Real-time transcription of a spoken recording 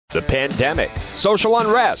the pandemic, social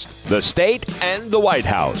unrest, the state, and the White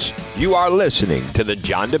House. You are listening to The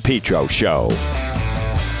John DePetro Show.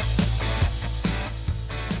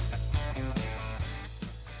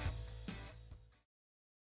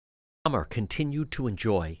 Summer, continue to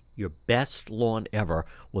enjoy your best lawn ever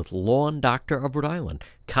with Lawn Doctor of Rhode Island.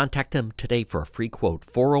 Contact them today for a free quote,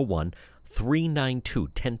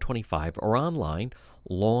 401-392-1025, or online,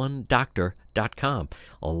 lawndoctor.com.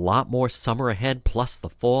 A lot more summer ahead, plus the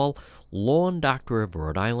fall. Lawn Doctor of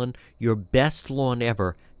Rhode Island, your best lawn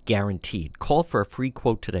ever, guaranteed. Call for a free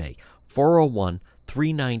quote today,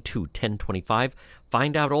 401-392-1025.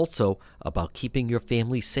 Find out also about keeping your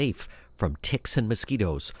family safe from ticks and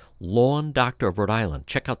mosquitoes. Lawn Doctor of Rhode Island.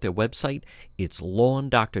 Check out their website. It's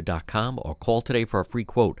lawndoctor.com, or call today for a free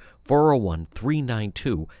quote,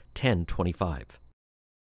 401-392-1025.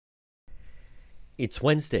 It's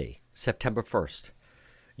Wednesday, September 1st.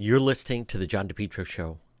 You're listening to The John DePetro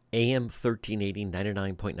Show, AM 1380,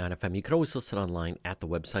 99.9 FM. You can always listen online at the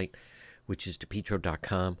website, which is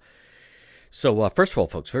depetro.com. So, first of all,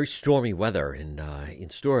 folks, very stormy weather in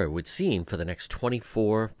store, it would seem, for the next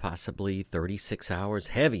 24, possibly 36 hours.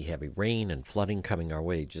 Heavy rain and flooding coming our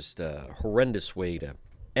way. Just a horrendous way to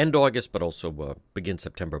end August, but also begin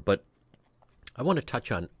September. But I want to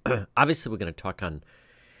touch on, obviously, we're going to talk on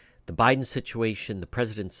the Biden situation. The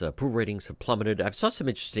president's approval ratings have plummeted. I saw some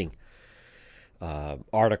interesting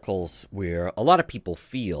articles where a lot of people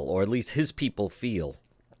feel, or at least his people feel,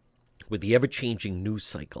 with the ever-changing news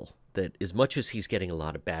cycle, that as much as he's getting a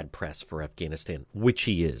lot of bad press for Afghanistan, which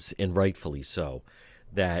he is, and rightfully so,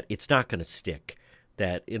 that it's not going to stick,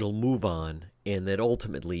 that it'll move on, and that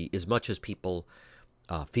ultimately, as much as people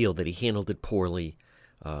feel that he handled it poorly,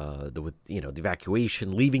 the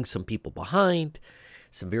evacuation, leaving some people behind,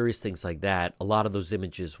 some various things like that, a lot of those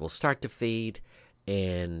images will start to fade,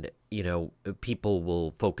 and, people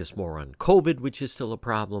will focus more on COVID, which is still a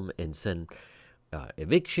problem, and send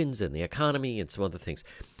evictions and the economy and some other things.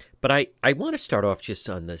 But I want to start off just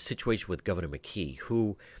on the situation with Governor McKee,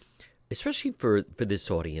 who, especially for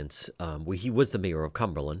this audience, where he was the mayor of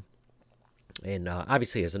Cumberland, and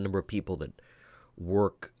obviously has a number of people that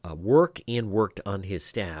work and worked on his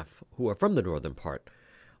staff who are from the northern part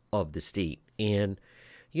of the state. And,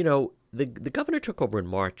 the governor took over in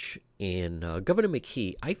March, and Governor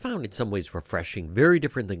McKee, I found in some ways refreshing, very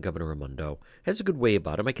different than Governor Raimondo. Has a good way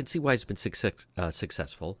about him. I can see why he's been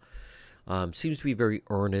successful. Seems to be very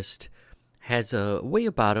earnest. Has a way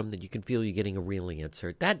about him that you can feel you're getting a real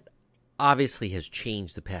answer. That obviously has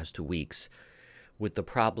changed the past 2 weeks with the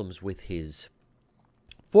problems with his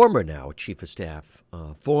former now chief of staff,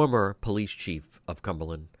 former police chief of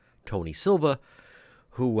Cumberland, Tony Silva,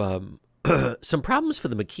 who some problems for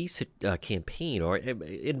the McKee campaign, or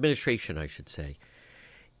administration, I should say,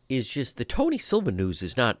 is just the Tony Silva news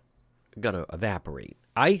is not going to evaporate.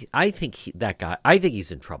 I think that guy, I think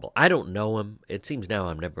he's in trouble. I don't know him. It seems now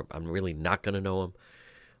I'm really not going to know him.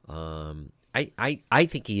 I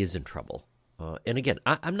think he is in trouble. And again,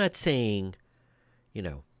 I'm not saying,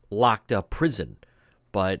 locked up prison,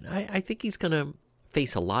 but I think he's going to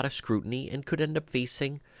face a lot of scrutiny and could end up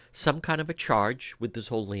facing some kind of a charge with this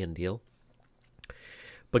whole land deal.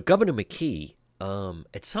 But Governor McKee,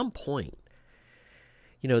 at some point,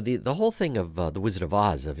 the whole thing of the Wizard of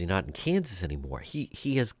Oz, of you're not in Kansas anymore,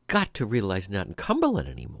 he has got to realize you're not in Cumberland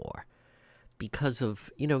anymore. Because of,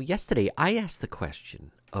 yesterday I asked the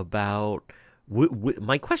question about,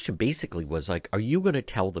 my question basically was like, are you going to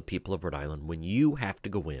tell the people of Rhode Island when you have to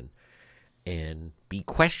go in and be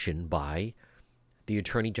questioned by the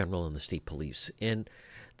Attorney General and the state police? And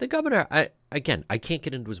the governor, I can't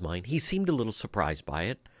get into his mind. He seemed a little surprised by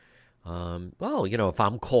it. If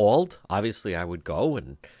I'm called, obviously I would go,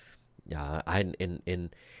 and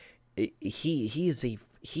he is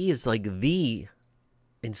like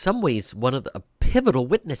in some ways one of a pivotal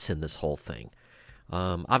witness in this whole thing.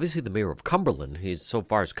 Obviously the mayor of Cumberland, who so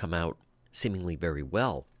far has come out seemingly very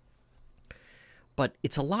well, but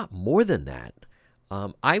it's a lot more than that.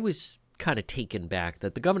 I was kind of taken back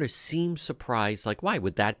that the governor seemed surprised, like, why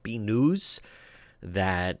would that be news,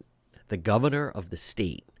 that the governor of the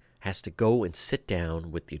state has to go and sit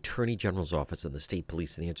down with the Attorney General's office and the state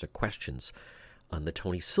police and answer questions on the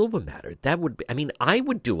Tony Silva matter? That would be, I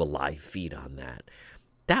would do a live feed on that.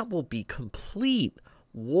 That will be complete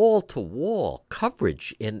wall-to-wall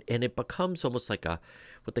coverage, and it becomes almost like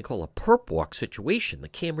what they call a perp walk situation. The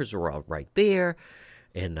cameras are all right there,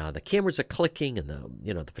 and the cameras are clicking, and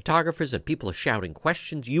the photographers and people are shouting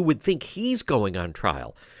questions. You would think he's going on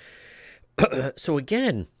trial. So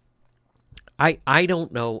again, I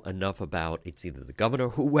don't know enough about, it's either the governor,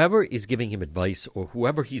 whoever is giving him advice, or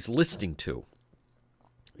whoever he's listening to,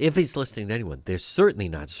 if he's listening to anyone, they're certainly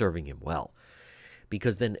not serving him well.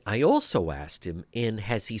 Because then I also asked him,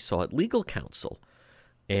 has he sought legal counsel?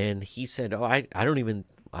 And he said, I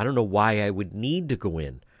don't know why I would need to go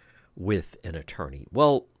in with an attorney.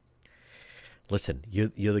 Well, listen,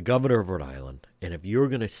 you're the governor of Rhode Island, and if you're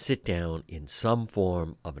going to sit down in some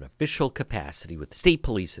form of an official capacity with the state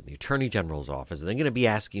police and the attorney general's office, they're going to be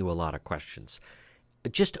asking you a lot of questions.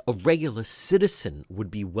 Just a regular citizen would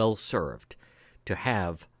be well served to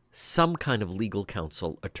have some kind of legal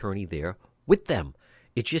counsel attorney there with them.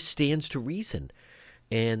 It just stands to reason.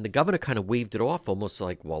 And the governor kind of waved it off almost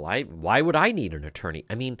like, well, why would I need an attorney?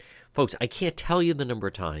 I mean, folks, I can't tell you the number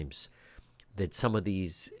of times that some of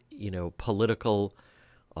these, political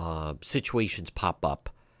situations pop up.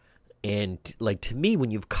 And like, to me,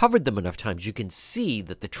 when you've covered them enough times, you can see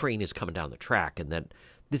that the train is coming down the track and that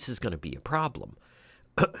this is going to be a problem.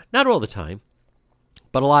 Not all the time,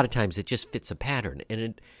 but a lot of times it just fits a pattern.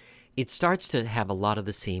 And it starts to have a lot of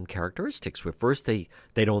the same characteristics, where first they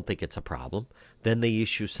don't think it's a problem. Then they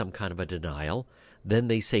issue some kind of a denial. Then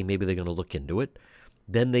they say maybe they're going to look into it.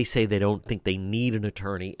 Then they say they don't think they need an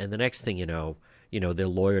attorney. And the next thing you know, they're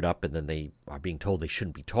lawyered up, and then they are being told they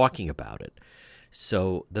shouldn't be talking about it.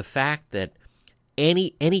 So the fact that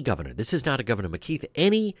any governor, this is not a Governor McKeith,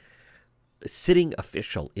 any sitting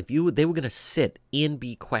official, if they were going to sit and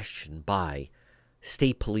be questioned by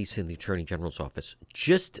state police and the attorney general's office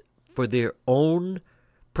just for their own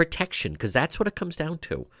protection, because that's what it comes down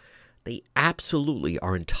to. They absolutely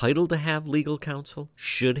are entitled to have legal counsel,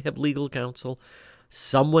 should have legal counsel,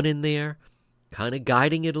 someone in there kind of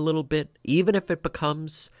guiding it a little bit, even if it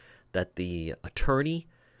becomes that the attorney,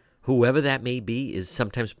 whoever that may be, is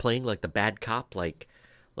sometimes playing like the bad cop, like,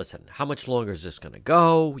 listen, how much longer is this going to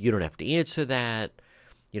go? You don't have to answer that.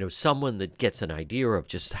 Someone that gets an idea of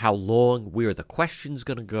just how long, where the question's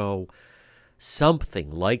going to go, something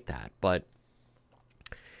like that. But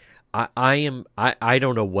I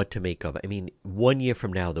don't know what to make of it. I mean, 1 year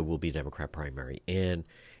from now, there will be a Democrat primary. And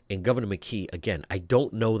Governor McKee, again, I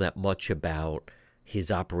don't know that much about his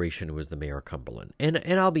operation as the mayor of Cumberland. And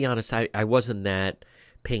I'll be honest, I wasn't that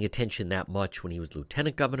paying attention that much when he was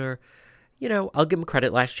lieutenant governor. I'll give him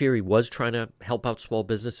credit. Last year, he was trying to help out small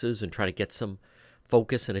businesses and try to get some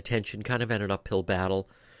focus and attention. Kind of ended uphill battle.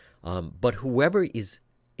 But whoever is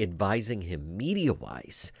advising him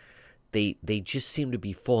media-wise, they just seem to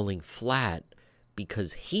be falling flat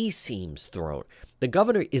because he seems thrown. The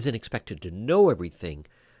governor isn't expected to know everything,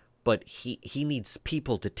 but he needs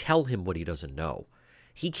people to tell him what he doesn't know.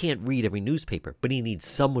 He can't read every newspaper, but he needs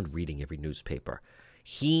someone reading every newspaper.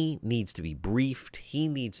 He needs to be briefed. He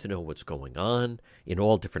needs to know what's going on in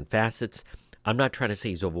all different facets. I'm not trying to say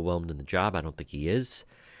he's overwhelmed in the job. I don't think he is.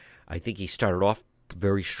 I think he started off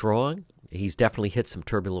very strong. He's definitely hit some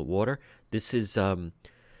turbulent water. This is no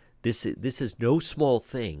small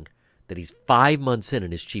thing that he's 5 months in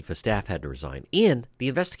and his chief of staff had to resign. And the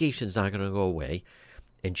investigation's not going to go away.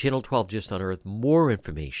 And Channel 12 just unearthed more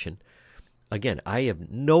information. Again, I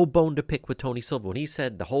have no bone to pick with Tony Silva. When he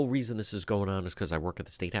said the whole reason this is going on is because I work at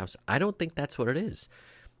the State House, I don't think that's what it is.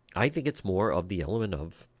 I think it's more of the element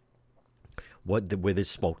of where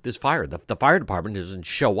there's smoke, there's fire. The fire department doesn't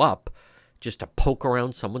show up just to poke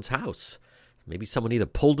around someone's house. Maybe someone either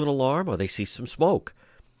pulled an alarm or they see some smoke.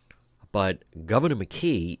 But Governor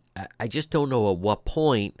McKee, I just don't know at what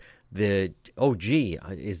point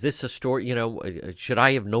is this a story? Should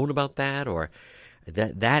I have known about that? Or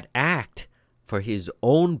that act for his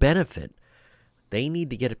own benefit, they need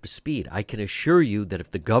to get up to speed. I can assure you that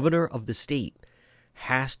if the governor of the state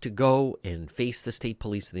has to go and face the state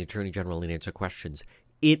police and the attorney general and answer questions,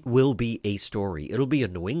 it will be a story. It'll be a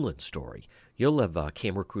New England story. You'll have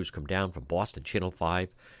camera crews come down from Boston, Channel 5,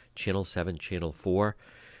 Channel 7, Channel 4.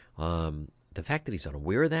 The fact that he's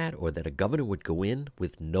unaware of that, or that a governor would go in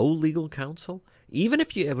with no legal counsel, even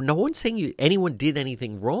if no one's saying anyone did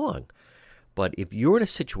anything wrong, but if you're in a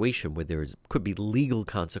situation where there could be legal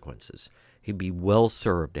consequences, he'd be well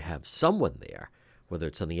served to have someone there, whether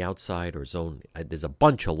it's on the outside or his own. There's a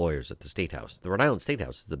bunch of lawyers at the State House. The Rhode Island State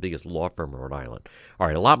House is the biggest law firm in Rhode Island. All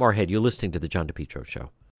right, a lot more ahead. You're listening to The John DePetro Show.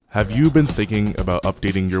 Have you been thinking about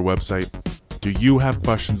updating your website? Do you have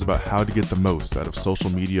questions about how to get the most out of social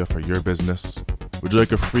media for your business? Would you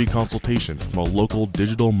like a free consultation from a local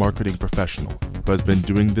digital marketing professional who has been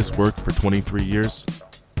doing this work for 23 years?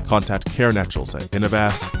 Contact Karen Etchels at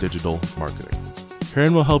Innovast Digital Marketing.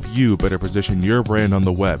 Karen will help you better position your brand on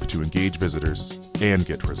the web to engage visitors and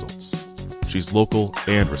get results. She's local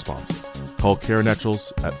and responsive. Call Karen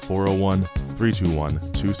Etchels at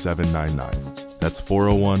 401-321-2799. That's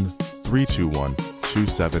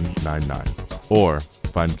 401-321-2799. Or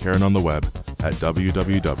find Karen on the web at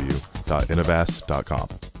www.innovast.com.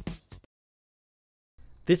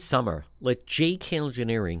 This summer, let JK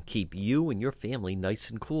Engineering keep you and your family nice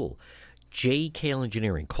and cool. JK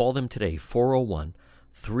Engineering. Call them today,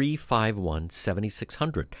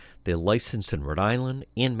 401-351-7600. They're licensed in Rhode Island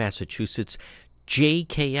and Massachusetts.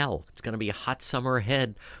 JKL. It's going to be a hot summer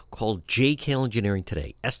ahead. Call JKL Engineering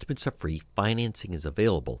today. Estimates are free. Financing is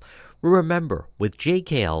available. Remember, with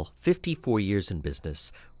JKL, 54 years in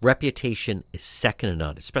business, reputation is second to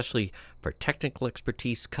none, especially for technical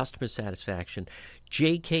expertise, customer satisfaction.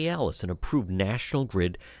 JKL is an approved National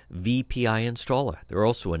Grid VPI installer. They're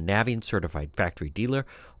also a Navien certified factory dealer.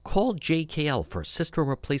 Call JKL for a system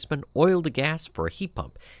replacement, oil to gas for a heat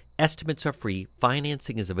pump. Estimates are free.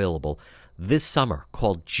 Financing is available this summer.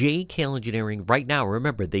 Call JKL Engineering right now.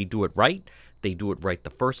 Remember, they do it right. They do it right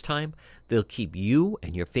the first time. They'll keep you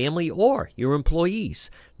and your family or your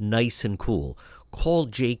employees nice and cool. Call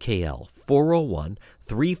JKL,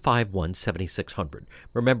 401-351-7600.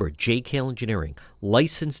 Remember, JKL Engineering,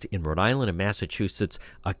 licensed in Rhode Island and Massachusetts,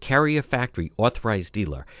 a Carrier Factory authorized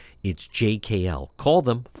dealer. It's JKL. Call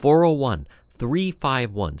them,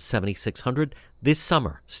 401-351-7600. This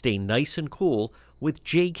summer, stay nice and cool with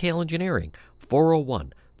JKL Engineering,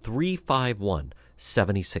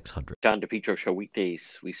 401-351-7600. John DePetro Show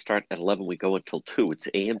weekdays. We start at 11. We go until 2. It's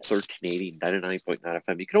AM 1380, 99.9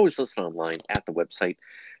 FM. You can always listen online at the website,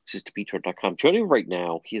 which is DePetro.com. Joining me right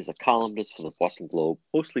now, he is a columnist for the Boston Globe,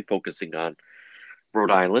 mostly focusing on Rhode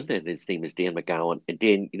Island, and his name is Dan McGowan. And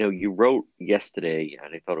Dan, you wrote yesterday,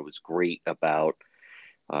 and I thought it was great, about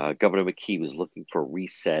Governor McKee was looking for a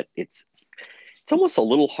reset. It's almost a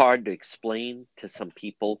little hard to explain to some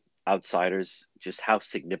people, outsiders, just how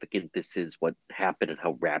significant this is, what happened, and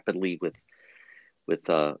how rapidly with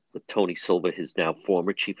Tony Silva, his now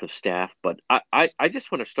former chief of staff. But I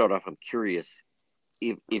just want to start off. I'm curious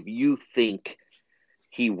if you think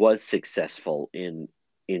he was successful in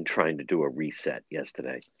trying to do a reset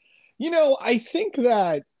yesterday. I think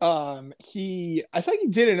that he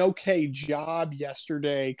did an okay job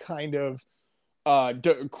yesterday, kind of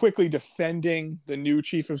quickly defending the new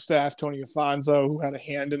chief of staff, Tony Afonso, who had a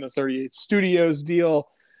hand in the 38 Studios deal.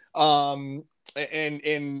 And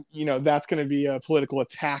that's going to be a political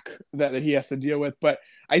attack that he has to deal with. But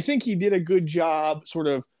I think he did a good job sort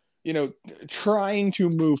of, trying to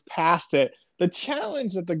move past it. The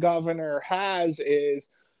challenge that the governor has is,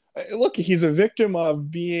 look, he's a victim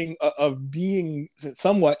of being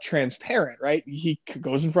somewhat transparent, right? He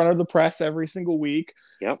goes in front of the press every single week.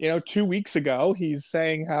 Yep. 2 weeks ago, he's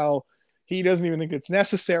saying how he doesn't even think it's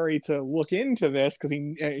necessary to look into this because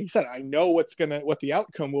he said, I know what the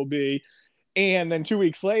outcome will be. And then 2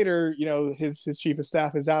 weeks later, his chief of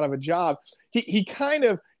staff is out of a job. He's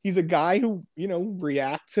a guy who,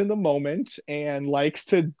 reacts in the moment and likes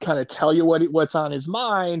to kind of tell you what's on his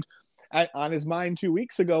mind. On his mind 2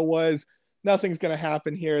 weeks ago was, nothing's going to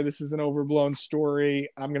happen here. This is an overblown story.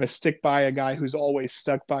 I'm going to stick by a guy who's always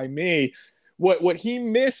stuck by me. What he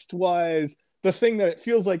missed was the thing that it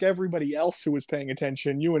feels like everybody else who was paying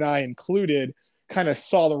attention, you and I included, kind of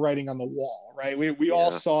saw the writing on the wall, right? We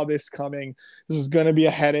all saw this coming. This was going to be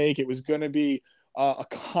a headache. It was going to be a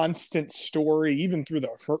constant story, even through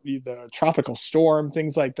the tropical storm,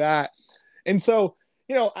 things like that. And so,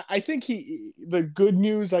 I think the good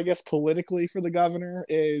news, I guess, politically for the governor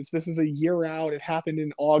is this is a year out. It happened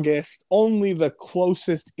in August. Only the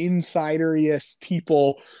closest insideriest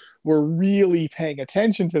people were really paying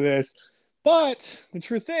attention to this. But the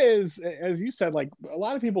truth is, as you said, like, a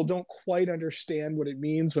lot of people don't quite understand what it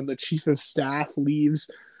means when the chief of staff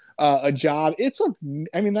leaves a job.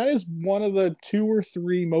 That is one of the 2 or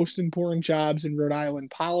 3 most important jobs in Rhode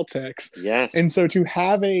Island politics. Yes. And so to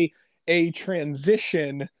have a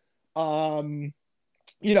transition, only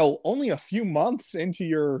a few months into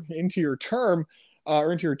your term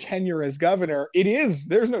or into your tenure as governor,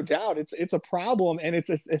 there's no doubt it's a problem, and it's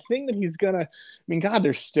a thing that he's gonna.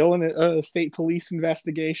 There's still a state police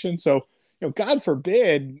investigation, so God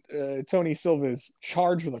forbid Tony Silva is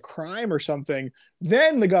charged with a crime or something,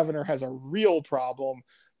 then the governor has a real problem.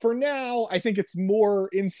 For now, I think it's more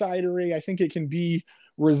insidery. I think it can be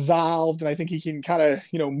resolved, and I think he can kind of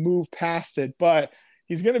move past it, but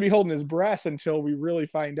he's going to be holding his breath until we really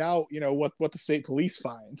find out what the state police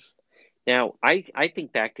find. Now, I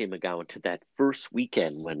think back to McGowan to that first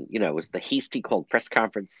weekend when it was the hasty called press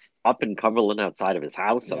conference up in Cumberland outside of his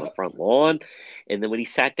house on the front lawn, and then when he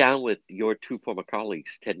sat down with your 2 former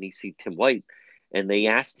colleagues, Ted Nesi, Tim White, and they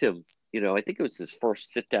asked him, I think it was his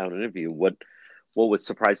first sit down interview, what was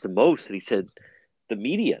surprised the most, and he said, the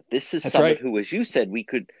media. This is someone who, as you said, we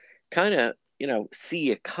could kind of,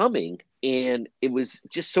 see it coming. and it was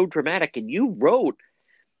just so dramatic. And you wrote,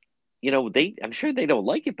 I'm sure they don't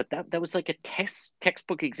like it, but that was like a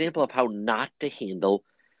textbook example of how not to handle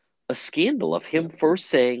a scandal, of him first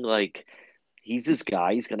saying like he's this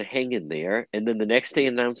guy, he's going to hang in there, and then the next day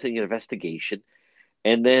announcing an investigation,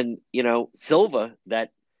 and then Silva, that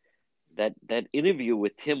interview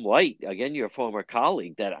with Tim White, again, your former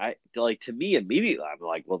colleague, that I like, to me immediately I'm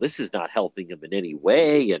like, well, this is not helping him in any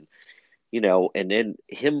way. And and then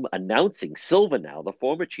him announcing, Silva now, the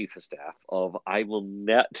former chief of staff, of I'm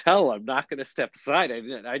not going to step aside. I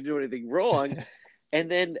didn't do anything wrong. And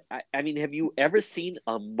then, I mean, have you ever seen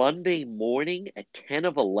a Monday morning at 10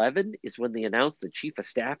 of 11 is when they announce the chief of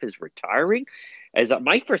staff is retiring?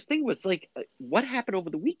 My first thing was like, what happened over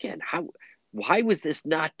the weekend? Why was this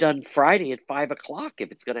not done Friday at 5 o'clock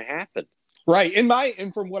if it's going to happen? Right.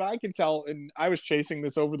 And from what I can tell, and I was chasing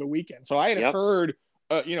this over the weekend, so I had heard,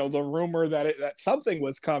 the rumor that something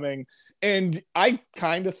was coming, and I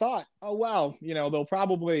kind of thought, oh wow, they'll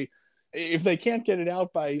probably, if they can't get it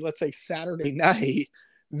out by, let's say, Saturday night,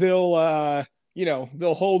 they'll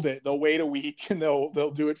hold it. They'll wait a week and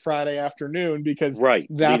they'll do it Friday afternoon, because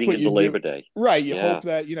that's what you do. Labor Day. Right. You hope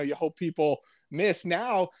that, you hope people miss.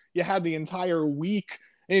 Now you have the entire week,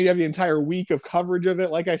 and you have the entire week of coverage of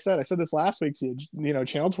it. Like I said this last week,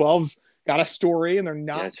 Channel 12's got a story, and they're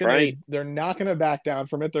not going to back down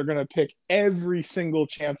from it. They're going to pick every single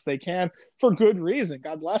chance they can, for good reason.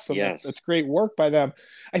 God bless them. Yes. That's great work by them.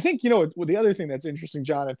 I think, the other thing that's interesting,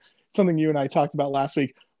 John, and something you and I talked about last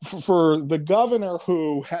week, for the governor,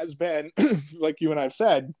 who has been, like you and I've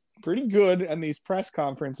said, pretty good in these press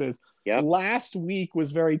conferences. Yep. Last week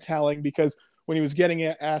was very telling, because when he was getting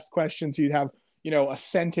asked questions, he'd have, a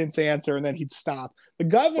sentence answer, and then he'd stop. The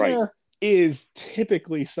governor is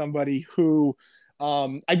typically somebody who,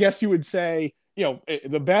 I guess you would say,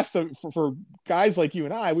 the best for guys like you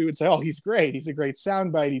and I, we would say, oh, he's great. He's a great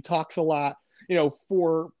soundbite. He talks a lot.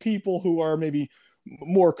 For people who are maybe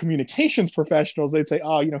more communications professionals, they'd say,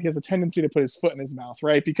 oh, he has a tendency to put his foot in his mouth,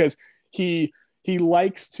 right? Because he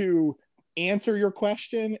likes to answer your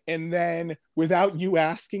question, and then without you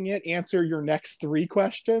asking it, answer your next three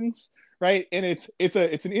questions, right? And it's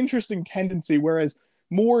an interesting tendency, whereas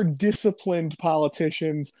more disciplined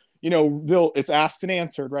politicians, it's asked and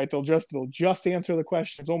answered, right? They'll just answer the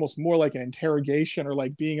question. It's almost more like an interrogation, or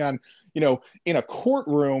like being on, in a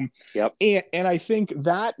courtroom. Yep. And I think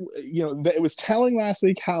that, it was telling last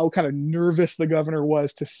week how kind of nervous the governor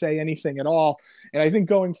was to say anything at all. And I think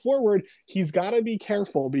going forward, he's got to be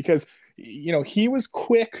careful, because, he was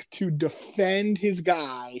quick to defend his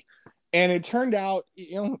guy. And it turned out,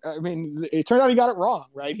 he got it wrong,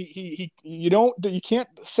 right? You can't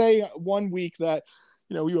say one week that,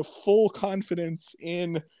 you have full confidence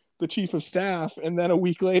in the chief of staff, and then a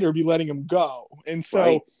week later be letting him go. And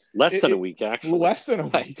so less than a week, actually. Less than a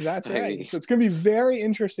week. That's right. So it's going to be very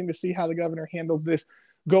interesting to see how the governor handles this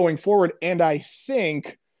going forward. And I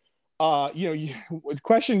think, the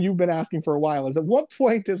question you've been asking for a while is, at what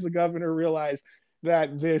point does the governor realize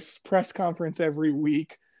that this press conference every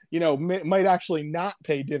week, might actually not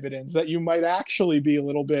pay dividends, that you might actually be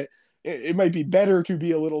it might be better to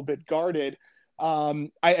be a little bit guarded.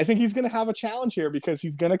 I think he's going to have a challenge here, because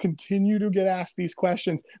he's going to continue to get asked these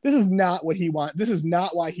questions. This is not what he wants. This is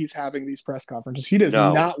not why he's having these press conferences. He does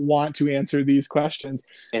not want to answer these questions.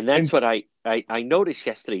 And that's what I noticed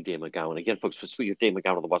yesterday, Dan McGowan. Again, folks, we're speaking of Dan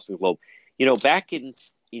McGowan of the Boston Globe. Back in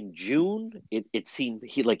June, it seemed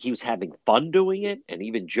he was having fun doing it, and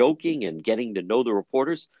even joking and getting to know the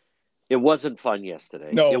reporters. It wasn't fun yesterday.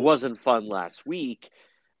 No. It wasn't fun last week.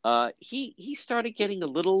 He started getting a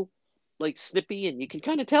little snippy, and you can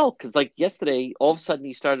kind of tell, because yesterday, all of a sudden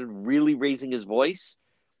he started really raising his voice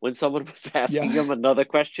when someone was asking him another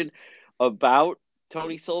question about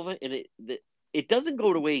Tony Silva. And it doesn't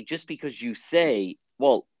go away just because you say,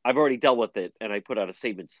 well, I've already dealt with it and I put out a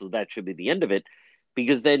statement, so that should be the end of it.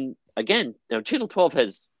 Because then again, now Channel 12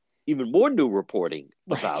 has even more new reporting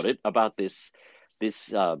about it, about this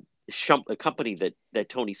company that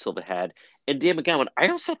Tony Silva had. And Dan McGowan, I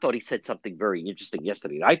also thought he said something very interesting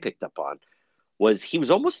yesterday that I picked up on, was he was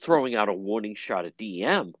almost throwing out a warning shot at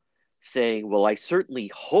DM, saying, well, I certainly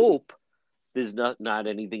hope there's not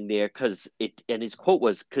anything there, and his quote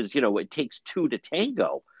was, because, it takes two to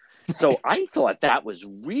tango. So I thought that was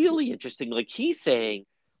really interesting. Like, he's saying,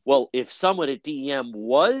 well, if someone at DM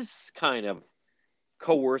was kind of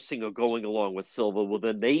coercing or going along with Silva, well,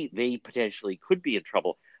 then they potentially could be in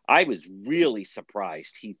trouble. I was really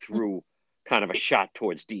surprised he threw kind of a shot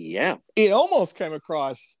towards DEM. It almost came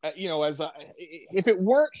across, as if it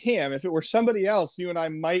weren't him, if it were somebody else, you and I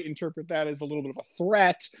might interpret that as a little bit of a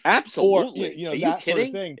threat. Absolutely. Or, Are you that kidding? sort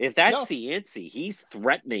of thing. If that's Cianci, he's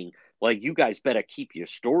threatening, like, you guys better keep your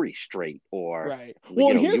story straight, or right.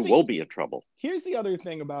 Well, you will be in trouble. Here's the other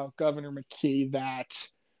thing about Governor McKee that,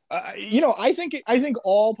 I think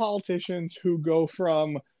all politicians who go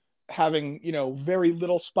from having, very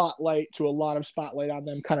little spotlight to a lot of spotlight on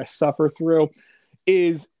them kind of suffer through,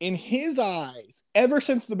 is in his eyes, ever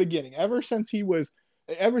since the beginning, ever since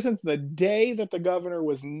the day that the governor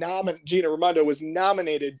was Gina Raimondo was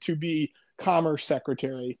nominated to be Commerce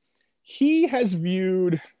Secretary, he has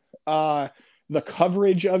viewed the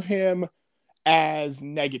coverage of him as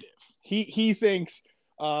negative. He thinks,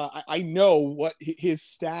 I know what his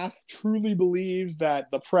staff truly believes,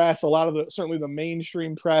 that the press, certainly the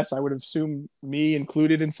mainstream press, I would assume me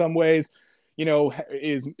included in some ways,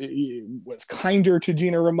 was kinder to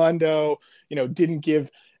Gina Raimondo,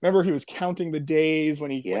 remember he was counting the days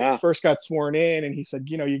when he first got sworn in, and he said,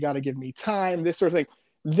 you got to give me time, this sort of thing.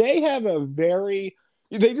 They have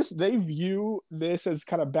they view this as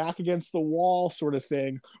kind of back against the wall sort of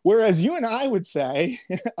thing. Whereas you and I would say,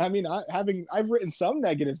 I've written some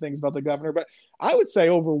negative things about the governor, but I would say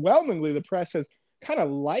overwhelmingly the press has kind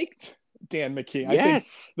of liked Dan McKee. I think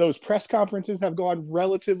those press conferences have gone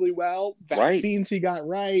relatively well. Vaccines he got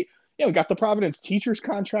right. Got the Providence teachers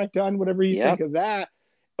contract done, whatever you think of that.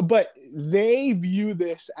 But they view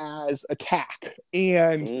this as attack.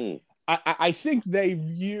 And I think they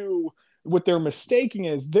view what they're mistaking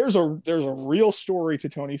is there's a real story to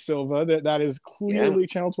Tony Silva that is clearly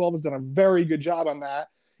Channel 12 has done a very good job on that.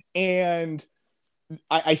 And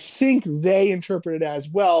I think they interpret it as,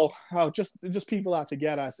 well, just people out to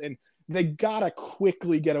get us. And they got to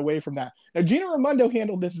quickly get away from that. Now, Gina Raimondo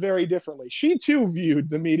handled this very differently. She too viewed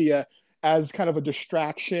the media as kind of a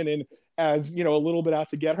distraction and as, a little bit out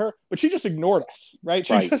to get her, but she just ignored us, right?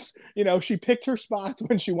 She just, she picked her spots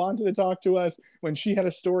when she wanted to talk to us, when she had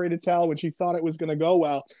a story to tell, when she thought it was going to go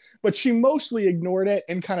well, but she mostly ignored it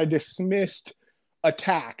and kind of dismissed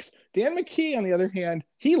attacks. Dan McKee, on the other hand,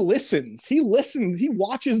 he listens, he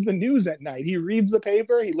watches the news at night. He reads the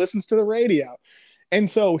paper, he listens to the radio. And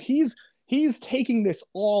so he's taking this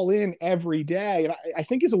all in every day. And I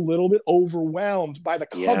think he's a little bit overwhelmed by the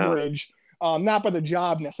coverage. Not by the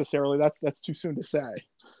job necessarily. That's too soon to say.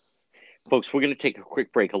 Folks, we're going to take a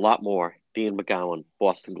quick break. A lot more. Dean McGowan,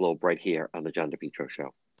 Boston Globe, right here on the John DePietro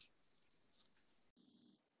Show.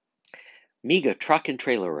 Mega Truck and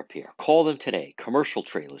Trailer Repair. Call them today. Commercial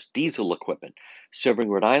trailers, diesel equipment, serving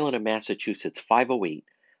Rhode Island and Massachusetts.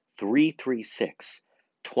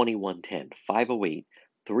 508-336-2110.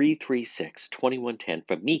 508-336-2110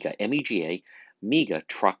 for Mega, MEGA. Mega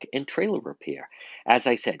Truck and Trailer Repair. As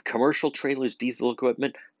I said, commercial trailers, diesel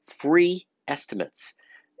equipment, free estimates,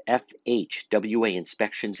 FHWA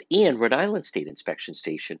inspections, and Rhode Island State Inspection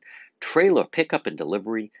Station, trailer pickup and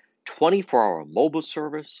delivery, 24-hour mobile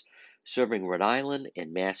service, serving Rhode Island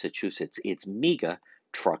and Massachusetts. It's Mega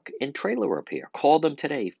Truck and Trailer Repair. Call them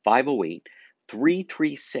today,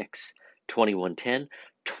 508-336-2110,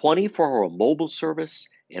 24-hour mobile service,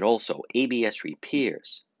 and also ABS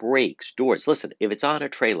repairs, brakes, doors. Listen, if it's on a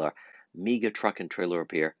trailer, Mega Truck and Trailer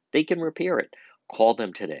Repair, they can repair it. Call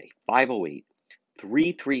them today,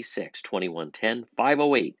 508-336-2110,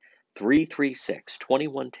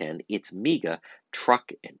 508-336-2110. It's Mega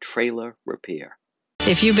Truck and Trailer Repair.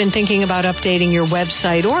 If you've been thinking about updating your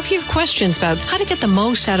website, or if you have questions about how to get the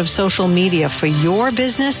most out of social media for your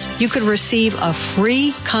business, you could receive a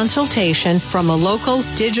free consultation from a local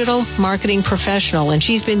digital marketing professional, and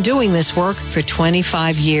she's been doing this work for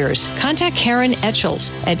 25 years. Contact Karen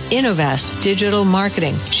Etchels at Innovast Digital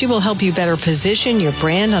Marketing. She will help you better position your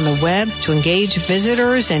brand on the web to engage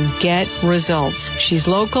visitors and get results. She's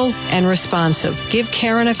local and responsive. Give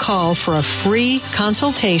Karen a call for a free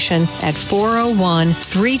consultation at 401-321-2799.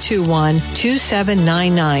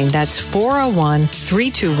 That's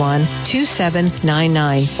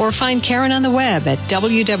 401-321-2799. Or find Karen on the web at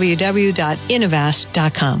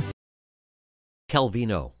www.innovast.com.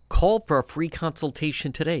 Calvino. Call for a free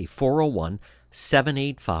consultation today,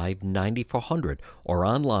 401-785-9400, or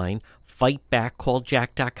online,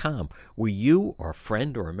 fightbackcalljack.com. Were you or a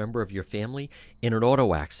friend or a member of your family in an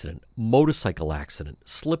auto accident, motorcycle accident,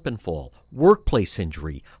 slip and fall, workplace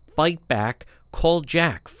injury? Fight back. Call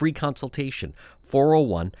Jack. Free consultation.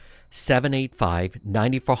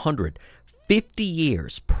 401-785-9400. 50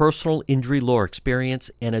 years personal injury law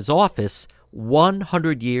experience, and his office,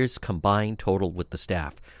 100 years combined total with the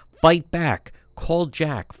staff. Fight back. Call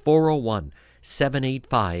Jack.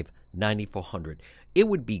 401-785-9400. It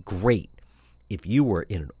would be great if you were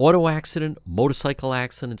in an auto accident, motorcycle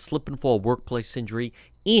accident, slip and fall, workplace injury,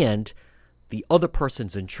 and the other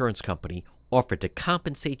person's insurance company offered to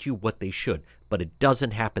compensate you what they should, but it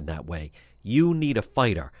doesn't happen that way. You need a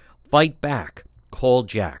fighter. Fight back. Call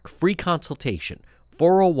Jack. Free consultation.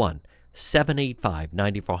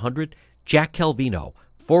 401-785-9400. Jack Calvino.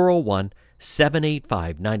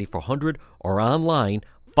 401-785-9400 or online,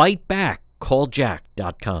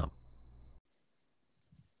 fightbackcalljack.com.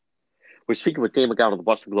 We're speaking with Dan McGowan of the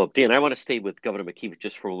Boston Globe. Dan, I want to stay with Governor McKee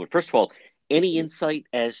just for a moment. First of all, any insight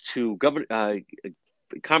as to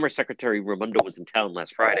Commerce Secretary Raimondo was in town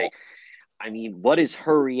last Friday. I mean, what is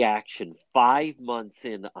her reaction 5 months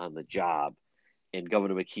in on the job, and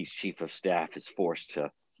Governor McKee's chief of staff is forced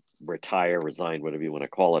to retire, resign, whatever you want to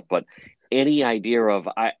call it. But any idea of,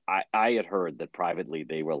 I had heard that privately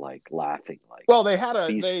they were like laughing, like, well, they had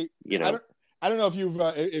I don't know if you've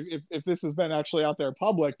if this has been actually out there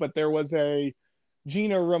public, but there was a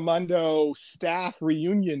Gina Raimondo staff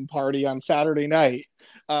reunion party on Saturday night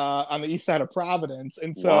on the east side of Providence,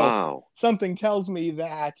 and so something tells me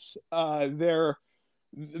that there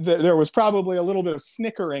was probably a little bit of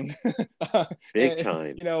snickering, big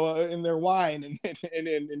time, in their wine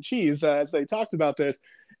and cheese as they talked about this.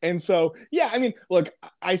 And so, yeah, I mean, look,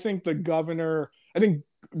 I think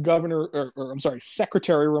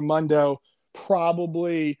Secretary Raimondo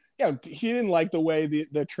probably, he didn't like the way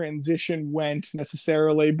the transition went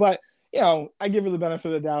necessarily, but, I give her the benefit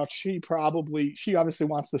of the doubt. She obviously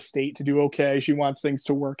wants the state to do okay. She wants things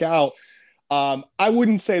to work out. I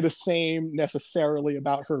wouldn't say the same necessarily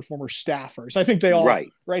about her former staffers. I think they all, right?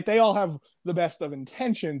 They all have the best of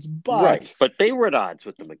intentions, but they were at odds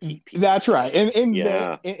with the McKee people. That's right.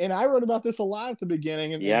 And I wrote about this a lot at the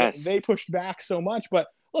beginning, and they pushed back so much, but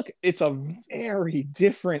look, it's a very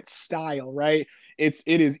different style, right? It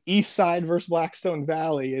is East Side versus Blackstone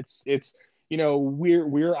Valley. It's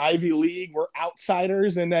we're Ivy League, we're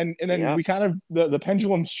outsiders, and then we kind of the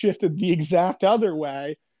pendulum shifted the exact other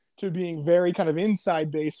way to being very kind of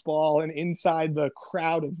inside baseball and inside the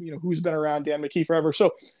crowd of who's been around Dan McKee forever.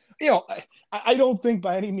 So I don't think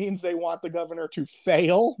by any means they want the governor to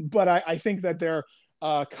fail, but I think that they're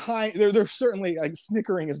certainly, like,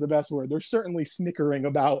 snickering is the best word. They're certainly snickering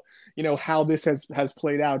about, how this has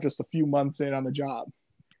played out just a few months in on the job.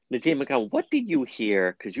 Now, Dan McGowan, what did you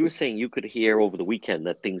hear? Because you were saying you could hear over the weekend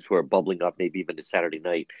that things were bubbling up, maybe even to Saturday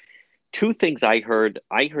night. Two things I heard.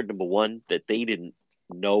 I heard, number one, that they didn't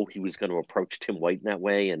know he was going to approach Tim White in that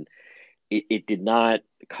way, and it did not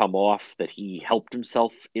come off that he helped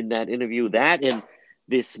himself in that interview. That and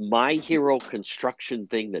this My Hero construction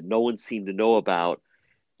thing that no one seemed to know about.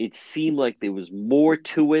 It seemed like there was more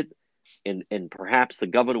to it, and perhaps the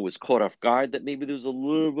governor was caught off guard that maybe there was a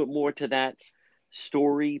little bit more to that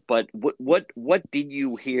story. But what did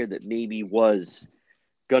you hear that maybe was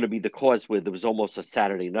going to be the cause where there was almost a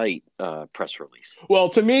Saturday night press release? Well,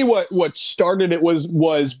 to me, what started it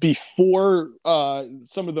was before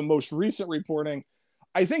some of the most recent reporting.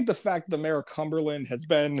 I think the fact the mayor of Cumberland has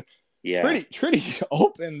been pretty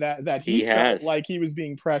open that he felt like he was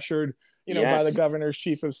being pressured, by the governor's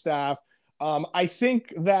chief of staff. I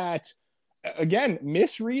think that, again,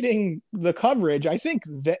 misreading the coverage, I think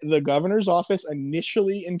that the governor's office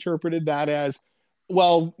initially interpreted that as,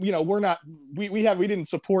 well, we didn't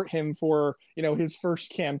support him for, his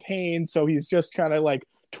first campaign. So he's just kind of like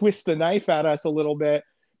twist the knife at us a little bit,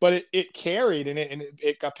 but it carried and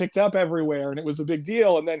it got picked up everywhere and it was a big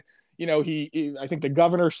deal. And then, I think the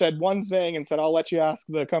governor said one thing and said, I'll let you ask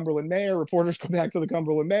the Cumberland mayor. Reporters go back to the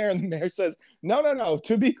Cumberland mayor, and the mayor says, no.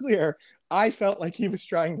 To be clear, I felt like he was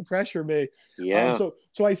trying to pressure me. Yeah. So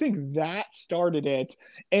I think that started it.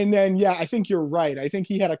 And then, I think you're right. I think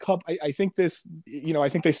he had a couple. I think this, I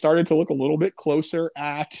think they started to look a little bit closer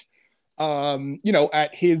at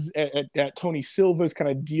at Tony Silva's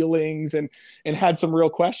kind of dealings and had some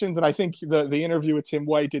real questions. And I think the interview with Tim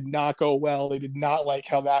White did not go well. They did not like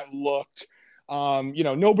how that looked.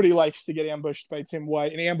 Nobody likes to get ambushed by Tim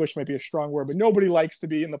White, and ambush might be a strong word, but nobody likes to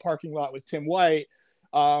be in the parking lot with Tim White.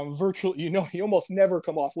 Virtually, he almost never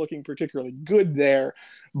come off looking particularly good there.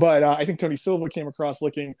 But I think Tony Silva came across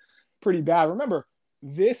looking pretty bad. Remember,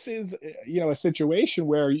 this is, a situation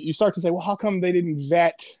where you start to say, well, how come they didn't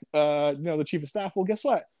vet, the chief of staff? Well, guess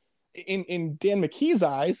what? In Dan McKee's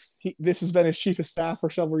eyes, this has been his chief of staff for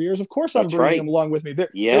several years. Of course, I'm bringing him along with me.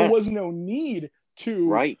 There was no need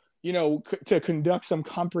to, to conduct some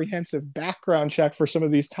comprehensive background check for some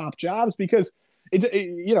of these top jobs because,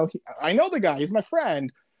 I know the guy. He's my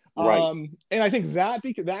friend. And I think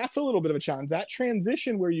that's a little bit of a challenge. That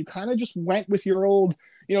transition where you kind of just went with your old,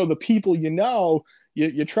 the people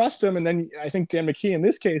you trust them. And then I think Dan McKee in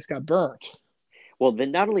this case got burnt. Well,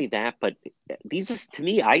 then not only that, but these are, to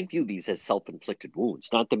me, I view these as self-inflicted wounds,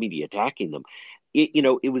 not the media attacking them.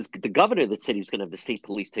 It was the governor that said he was going to have the state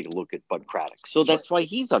police take a look at Bud Craddock. So that's why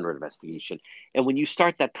he's under investigation. And when you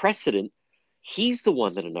start that precedent, he's the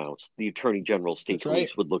one that announced the Attorney General, state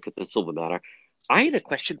police would look at the Silver matter. I had a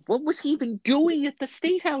question. What was he even doing at the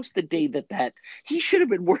State House the day that he should have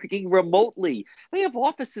been working remotely? They have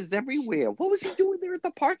offices everywhere. What was he doing there at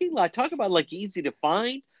the parking lot? Talk about like easy to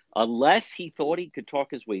find, unless he thought he could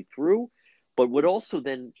talk his way through. But what also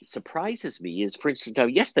then surprises me is, for instance, now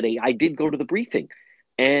yesterday I did go to the briefing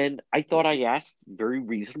and I thought I asked very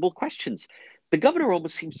reasonable questions. The governor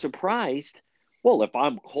almost seemed surprised. Well, if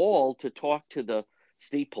I'm called to talk to the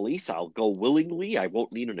state police, I'll go willingly. I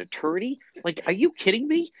won't need an attorney. Like, are you kidding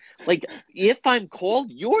me? Like, if I'm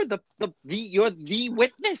called, you're the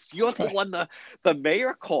witness. You're the one the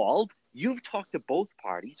mayor called. You've talked to both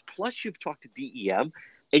parties, plus you've talked to DEM,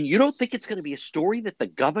 and you don't think it's going to be a story that the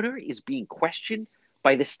governor is being questioned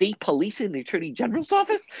by the state police in the attorney general's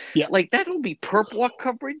office? Yeah. Like, that'll be perp walk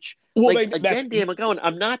coverage. Well, like, again, Dan McGowan,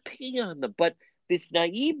 I'm not picking on them, but this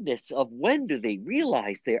naiveness of when do they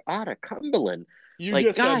realize they're out of Cumberland?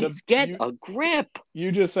 Guys, get a grip.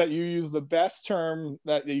 You just said you used the best term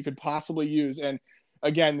that you could possibly use. And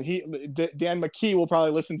again, Dan McKee will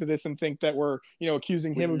probably listen to this and think that we're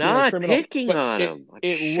accusing him of being a criminal. Not picking on him.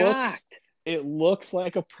 It looks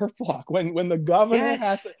like a perp walk when the governor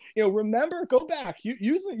has to, remember, go back,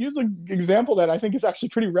 use an example that I think is actually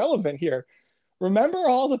pretty relevant here. Remember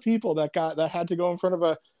all the people that had to go in front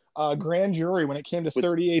of a grand jury when it came to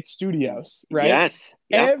 38 Studios, right? Yes.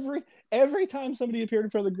 Yep. Every time somebody appeared in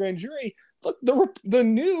front of the grand jury, look, the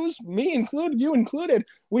news, me included, you included,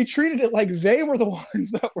 we treated it like they were the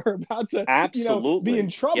ones that were about to be in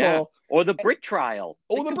trouble. Yeah. Or the Britt trial.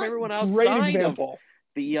 Great example.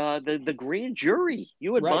 The grand jury.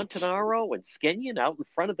 You had Montanaro and Skenyon out in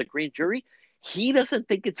front of the grand jury. He doesn't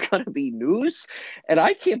think it's going to be news. And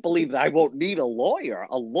I can't believe that I won't need a lawyer.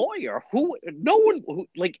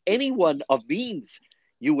 Anyone of means,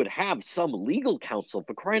 you would have some legal counsel.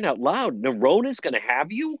 For crying out loud, Nerona's going to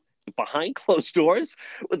have you behind closed doors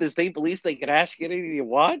with the state police. They can ask you anything you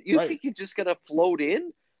want. You think you're just going to float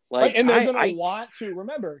in? And they're going to want to.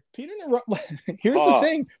 Remember, Peter Nerona, here's the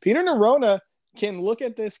thing. Peter Nerona can look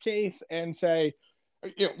at this case and say,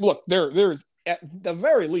 look, there's at the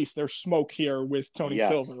very least, there's smoke here with Tony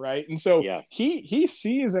Silva, right? And so he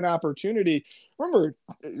sees an opportunity. Remember,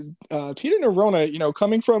 Peter Nerona,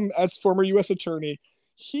 coming from as former U.S. attorney,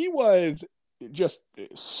 he was just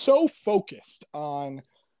so focused on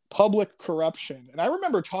public corruption. And I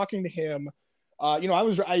remember talking to him. I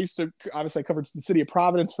used to obviously cover the city of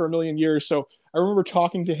Providence for a million years. So I remember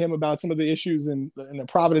talking to him about some of the issues in the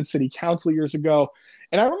Providence City Council years ago.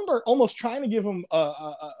 And I remember almost trying to give him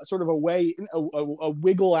a sort of a way, a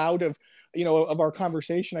wiggle out of, of our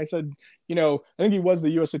conversation. I said, I think he was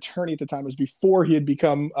the U.S. attorney at the time. It was before he had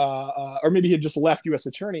become, or maybe he had just left U.S.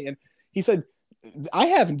 attorney. And he said, I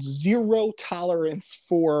have zero tolerance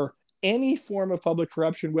for any form of public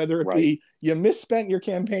corruption, whether it be you misspent your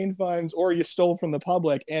campaign funds or you stole from the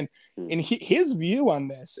public. And his view on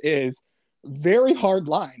this is very hard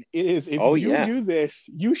line. It is, if you do this,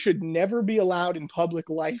 you should never be allowed in public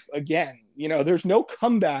life again. There's no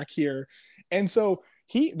comeback here. And so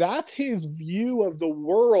that's his view of the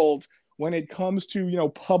world when it comes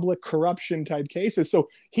to, public corruption type cases. So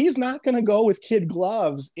he's not going to go with kid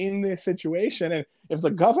gloves in this situation. And if the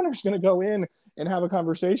governor's going to go in and have a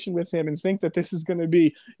conversation with him and think that this is going to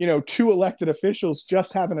be, two elected officials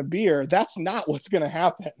just having a beer, that's not what's going to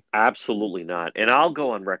happen. Absolutely not. And I'll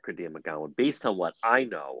go on record, Dan McGowan, based on what I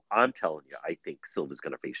know, I'm telling you, I think Silva's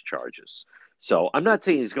going to face charges. So I'm not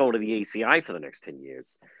saying he's going to the ACI for the next 10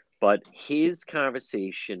 years, but his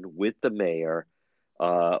conversation with the mayor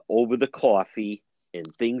over the coffee and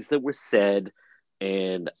things that were said,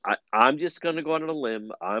 and I'm just going to go on a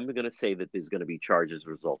limb. I'm going to say that there's going to be charges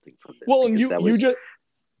resulting from this. Well, and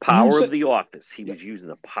of the office. He was using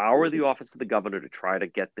the power of the office of the governor to try to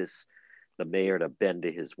get the mayor to bend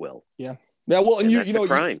to his will. Yeah. Yeah. Well, and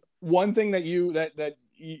crime. One thing that you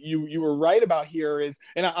were right about here is,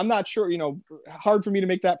 and I'm not sure, hard for me to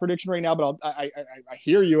make that prediction right now, but I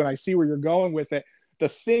hear you and I see where you're going with it. The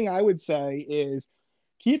thing I would say is,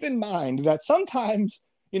 keep in mind that sometimes,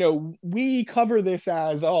 we cover this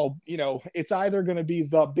as, it's either going to be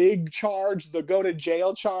the big charge, the go to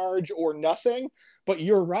jail charge, or nothing. But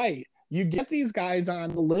you're right. You get these guys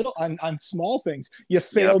on on small things. You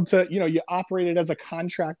failed to, you operated as a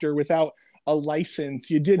contractor without a license.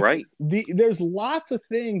 You did there's lots of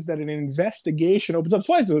things that an investigation opens up. That's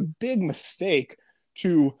why it's a big mistake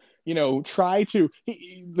to try to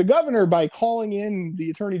the governor, by calling in the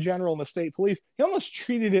attorney general and the state police, he almost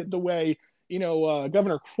treated it the way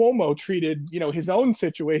Governor Cuomo treated his own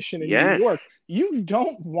situation in New York. You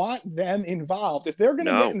don't want them involved. If they're going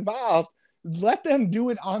to get involved, let them do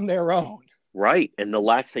it on their own. Right. And the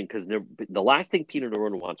last thing Peter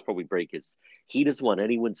Neron wants before we break is he doesn't want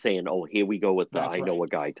anyone saying, "Oh, here we go with the I know a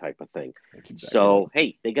guy" type of thing. Exactly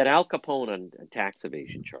hey, they got Al Capone on tax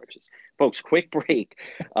evasion charges. Folks, quick break.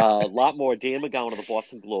 A lot more. Dan McGowan of the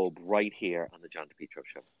Boston Globe right here on the John DePetro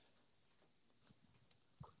Show.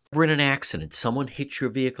 We're in an accident. Someone hits your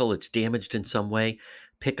vehicle. It's damaged in some way.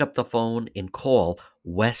 Pick up the phone and call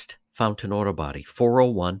West Fountain Auto Body,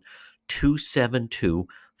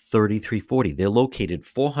 401-272-3340. They're located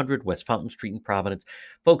 400 West Fountain Street in Providence.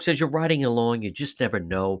 Folks, as you're riding along, you just never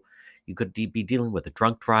know. You could be dealing with a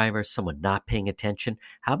drunk driver, someone not paying attention.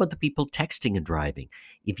 How about the people texting and driving?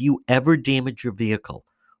 If you ever damage your vehicle,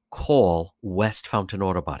 call West Fountain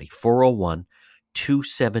Auto Body,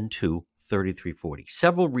 401-272-3340.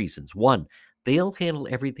 Several reasons. One, they'll handle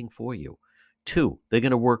everything for you. Two, they're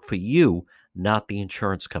going to work for you, not the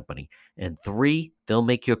insurance company. And three, they'll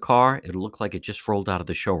make your car, it'll look like it just rolled out of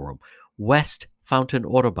the showroom. West Fountain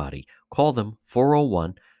Auto Body. Call them,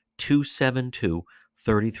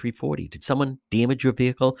 401-272-3340. Did someone damage your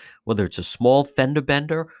vehicle? Whether it's a small fender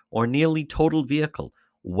bender or nearly totaled vehicle,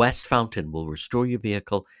 West Fountain will restore your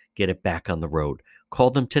vehicle, get it back on the road.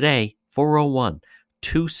 Call them today,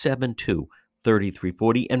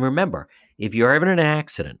 401-272-3340. And remember, if you're ever in an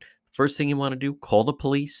accident, first thing you want to do, call the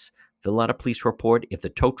police, fill out a police report. If the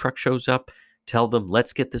tow truck shows up, tell them,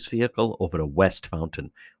 let's get this vehicle over to West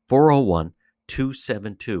Fountain,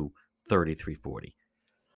 401-272-3340.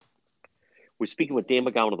 We're speaking with Dan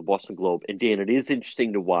McGowan of the Boston Globe. And Dan, it is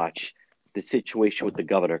interesting to watch the situation with the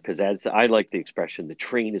governor, because as I like the expression, the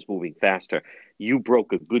train is moving faster. You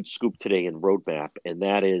broke a good scoop today in Roadmap, and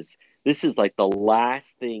that is, this is like the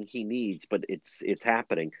last thing he needs, but it's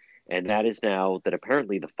happening. And that is now that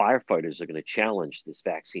apparently the firefighters are going to challenge this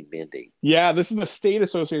vaccine mandate. Yeah, this is the State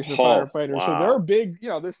Association of Firefighters. Wow. So they're big,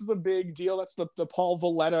 this is a big deal. That's the Paul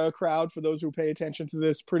Valletta crowd, for those who pay attention to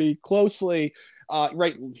this pretty closely.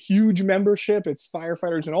 Right, huge membership. It's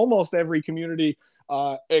firefighters in almost every community,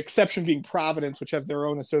 exception being Providence, which have their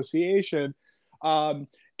own association. And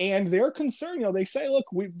they're concerned, they say, look,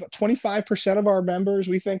 25% of our members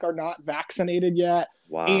we think are not vaccinated yet.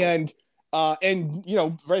 Wow. And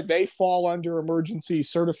right, they fall under emergency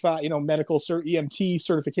certified, medical EMT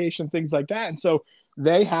certification, things like that. And so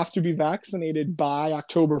they have to be vaccinated by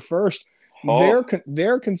October 1st. Oh.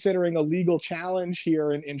 They're considering a legal challenge here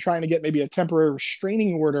and trying to get maybe a temporary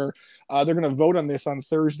restraining order. They're going to vote on this on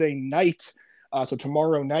Thursday night. So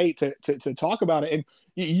tomorrow night to talk about it. And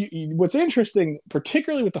what's interesting,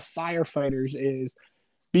 particularly with the firefighters, is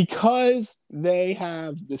because they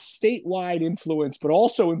have the statewide influence, but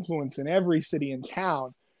also influence in every city and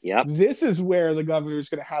town. Yep. This is where the governor is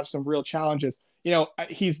going to have some real challenges.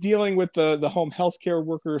 He's dealing with the Home Healthcare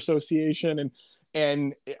Worker Association,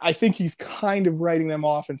 and I think he's kind of writing them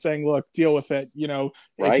off and saying, look, deal with it. Right.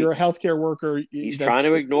 If you're a healthcare worker, he's trying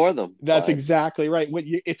to ignore them. That's exactly right.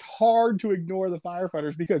 It's hard to ignore the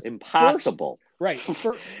firefighters because impossible. Right.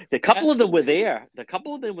 The couple of them were there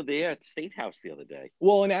at the State House the other day.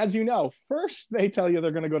 Well, and as you know, first they tell you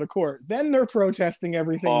they're going to go to court. Then they're protesting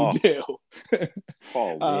everything you do.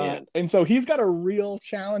 Oh, man. And so he's got a real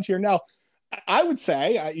challenge here. Now, I would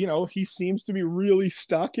say, he seems to be really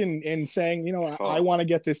stuck in saying, I want to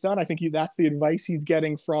get this done. I think that's the advice he's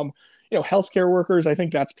getting from, healthcare workers. I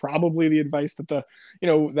think that's probably the advice that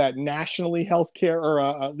that nationally healthcare or,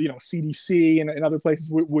 CDC and other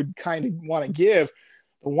places would kind of want to give.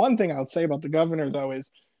 The one thing I would say about the governor, though,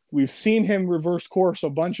 is we've seen him reverse course a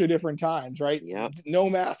bunch of different times, right? Yeah. No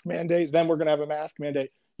mask mandate. Then we're going to have a mask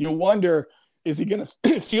mandate. You wonder, is he going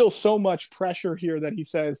to feel so much pressure here that he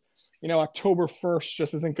says, October 1st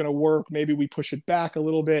just isn't going to work. Maybe we push it back a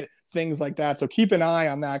little bit, things like that. So keep an eye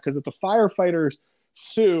on that, because if the firefighters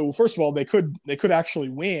sue, first of all, they could actually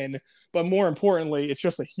win. But more importantly, it's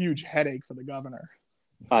just a huge headache for the governor.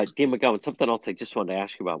 Dan McGowan, something else I just wanted to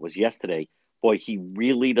ask you about was yesterday. Boy, he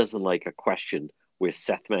really doesn't like a question where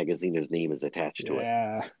Seth Magaziner's name is attached to it.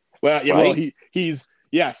 Yeah. Well, yeah. Right? Well, he's.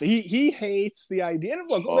 Yes, he hates the idea. And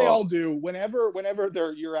look, they all do. Whenever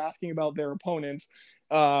you're asking about their opponents,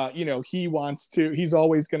 he's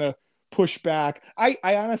always going to push back. I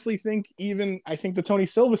honestly think the Tony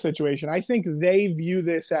Silva situation, I think they view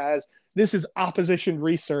this is opposition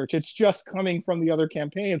research. It's just coming from the other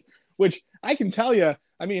campaigns, which I can tell you,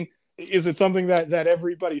 Is it something that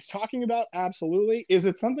everybody's talking about? Absolutely. Is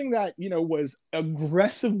it something that, was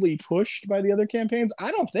aggressively pushed by the other campaigns?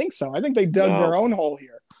 I don't think so. I think they dug their own hole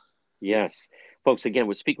here. Yes. Folks, again,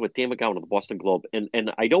 we're speaking with Dan McGowan of the Boston Globe,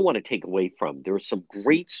 and I don't want to take away from, there are some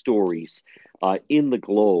great stories in the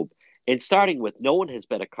Globe, and starting with no one has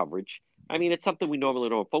better coverage. I mean, it's something we normally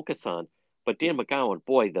don't focus on, but Dan McGowan,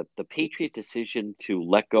 boy, the Patriot decision to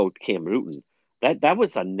let go Cam Newton, that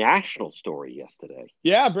was a national story yesterday.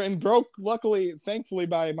 Yeah, and broke, thankfully,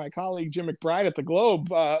 by my colleague Jim McBride at the Globe,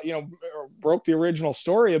 broke the original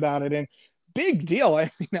story about it. And big deal. I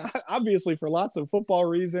mean, obviously for lots of football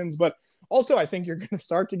reasons, but also I think you're going to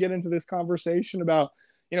start to get into this conversation about,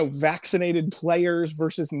 vaccinated players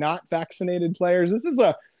versus not vaccinated players.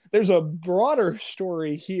 There's a broader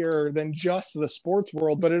story here than just the sports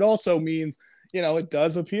world, but it also means, it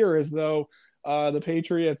does appear as though the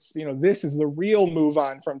Patriots, this is the real move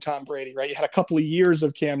on from Tom Brady, right? You had a couple of years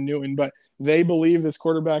of Cam Newton, but they believe this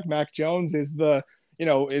quarterback, Mac Jones, is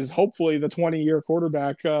is hopefully the 20-year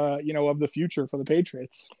quarterback, of the future for the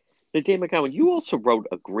Patriots. Now, Dan McGowan, you also wrote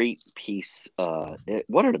a great piece.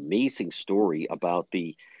 What an amazing story about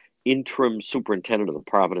the interim superintendent of the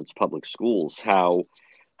Providence Public Schools. How,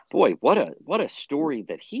 boy, what a story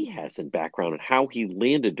that he has in background and how he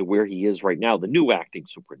landed to where he is right now, the new acting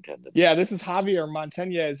superintendent. Yeah, this is Javier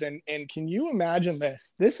Montañez, and can you imagine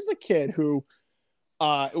this? This is a kid who,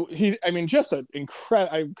 just an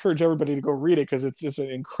incredible. I encourage everybody to go read it because it's just an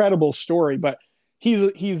incredible story. But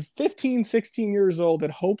he's 15, 16 years old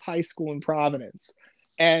at Hope High School in Providence,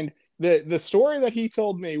 and the story that he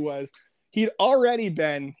told me was he'd already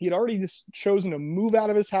just chosen to move out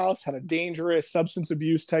of his house, had a dangerous substance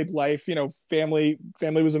abuse type life. Family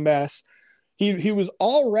was a mess. He was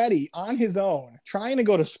already on his own, trying to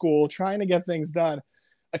go to school, trying to get things done.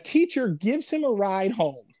 A teacher gives him a ride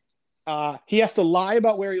home. He has to lie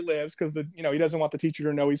about where he lives because he doesn't want the teacher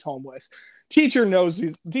to know he's homeless.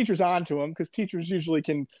 Teacher's on to him because teachers usually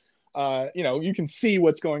can, you can see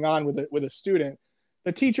what's going on with a student.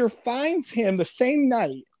 The teacher finds him the same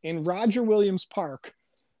night in Roger Williams Park,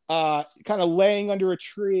 kind of laying under a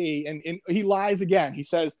tree, and he lies again. He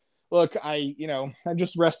says, "Look, I'm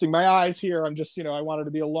just resting my eyes here. I'm just, I wanted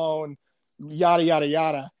to be alone, yada, yada,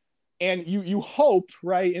 yada." And you hope,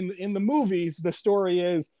 right? In the movies, the story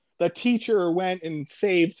is the teacher went and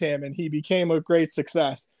saved him and he became a great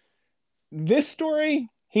success. This story,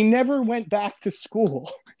 he never went back to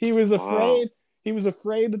school. He was afraid. Wow. He was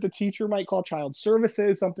afraid that the teacher might call child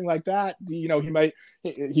services, something like that. He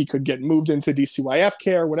could get moved into DCYF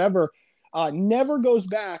care, whatever. Never goes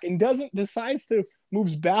back and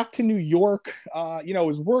moves back to New York.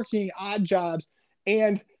 Is working odd jobs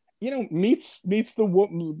and meets the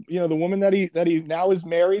woman that he now is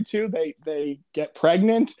married to. They get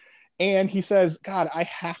pregnant, and he says, "God, I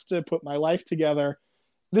have to put my life together."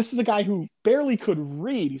 This is a guy who barely could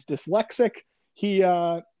read. He's dyslexic. He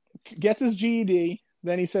gets his GED.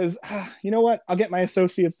 Then he says, "You know what? I'll get my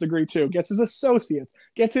associate's degree too." Gets his associate's,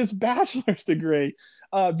 gets his bachelor's degree,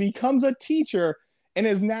 becomes a teacher, and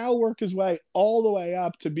has now worked his way all the way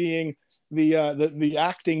up to being the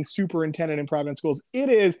acting superintendent in Providence Schools. It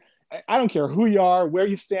is. I don't care who you are, where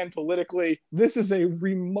you stand politically. This is a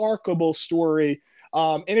remarkable story,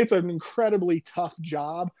 and it's an incredibly tough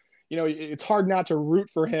job. It's hard not to root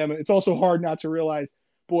for him. It's also hard not to realize,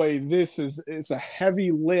 boy, it's a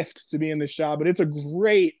heavy lift to be in this job, but it's a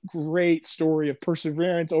great, great story of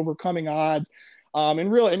perseverance, overcoming odds. And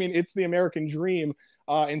really, it's the American dream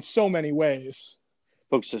in so many ways.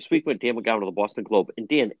 Folks, so speak with Dan McGowan of the Boston Globe. And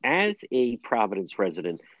Dan, as a Providence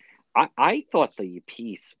resident, I thought the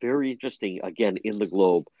piece very interesting, again, in the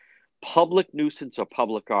Globe. Public nuisance or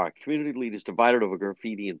public art, community leaders divided over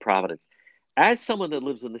graffiti in Providence. As someone that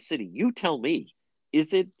lives in the city, you tell me,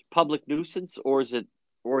 is it public nuisance or is it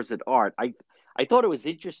art? I thought it was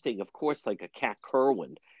interesting, of course, like a Kat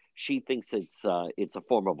Kerwin, she thinks it's a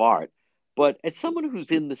form of art. But as someone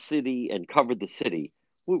who's in the city and covered the city,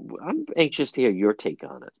 I'm anxious to hear your take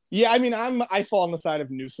on it. Yeah, I fall on the side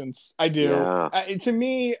of nuisance. I do. Yeah. To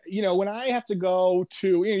me, when I have to go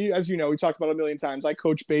to, as you know, we talked about it a million times, I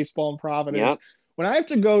coach baseball in Providence. Yep. When I have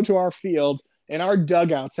to go to our field and our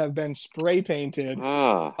dugouts have been spray painted,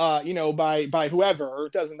 by whoever,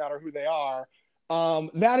 it doesn't matter who they are,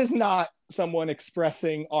 that is not someone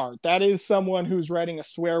expressing art. That is someone who's writing a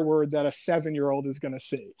swear word that a 7-year-old is going to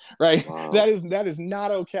see, right? Wow. That is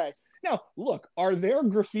not okay. Now, look, are there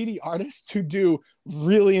graffiti artists who do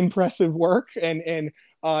really impressive work and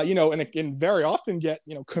very often get,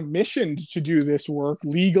 commissioned to do this work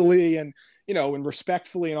legally and and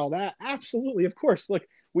respectfully and all that. Absolutely. Of course. Look,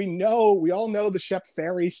 we all know the Shep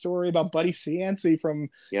Ferry story about Buddy Cianci from,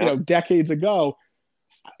 decades ago.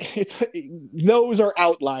 Those are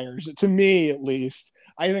outliers to me, at least.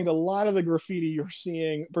 I think a lot of the graffiti you're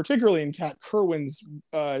seeing, particularly in Kat Kerwin's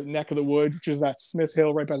neck of the woods, which is that Smith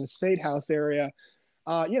Hill right by the State House area,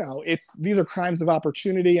 these are crimes of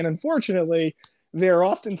opportunity. And unfortunately, they're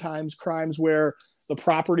oftentimes crimes where the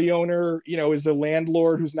property owner, is a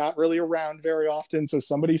landlord who's not really around very often. So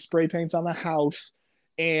somebody spray paints on the house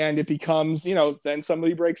and it becomes, then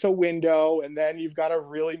somebody breaks a window and then you've got a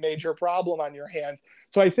really major problem on your hands.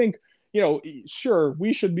 So I think, sure,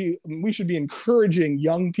 we should be encouraging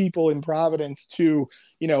young people in Providence to,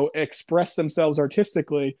 express themselves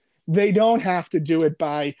artistically. They don't have to do it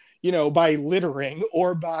by littering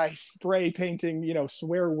or by spray painting,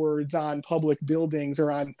 swear words on public buildings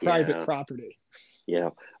or on private property.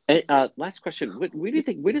 Yeah. And, last question. Where do you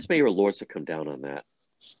think, where does Mayor Lorza come down on that?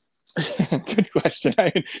 Good question.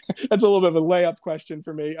 That's a little bit of a layup question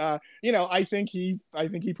for me. I think he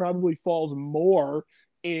probably falls more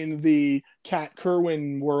in the Kat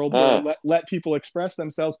Kerwin world where let people express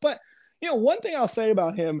themselves. But, one thing I'll say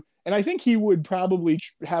about him, and I think he would probably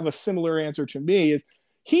have a similar answer to me, is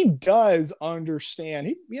he does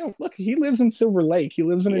understand. He lives in Silver Lake. He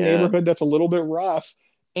lives in a neighborhood that's a little bit rough.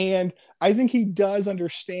 And I think he does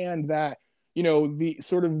understand that, the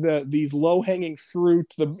sort of these low-hanging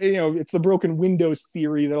fruit, it's the broken windows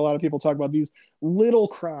theory that a lot of people talk about, these little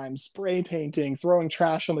crimes, spray painting, throwing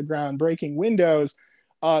trash on the ground, breaking windows,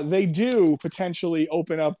 they do potentially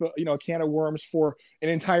open up, a can of worms for an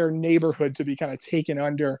entire neighborhood to be kind of taken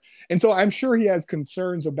under. And so I'm sure he has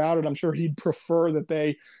concerns about it. I'm sure he'd prefer that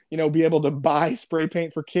they, be able to buy spray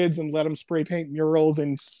paint for kids and let them spray paint murals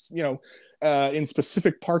in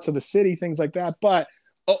specific parts of the city, things like that. But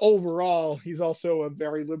overall, he's also a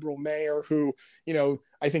very liberal mayor who,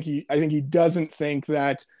 I think he doesn't think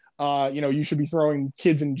that, you should be throwing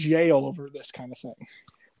kids in jail over this kind of thing.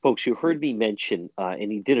 Folks, you heard me mention,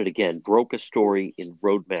 and he did it again, Broke a Story in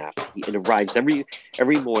Roadmap. It arrives every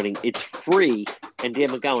morning. It's free. And Dan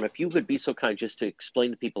McGowan, if you could be so kind just to explain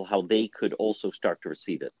to people how they could also start to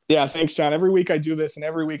receive it. Yeah, thanks, John. Every week I do this, and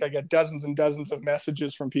every week I get dozens and dozens of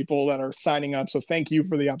messages from people that are signing up. So thank you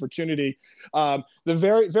for the opportunity. The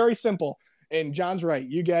very, very simple. And John's right.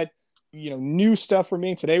 You get new stuff from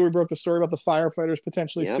me. Today we broke the story about the firefighters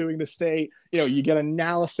potentially suing the state. You get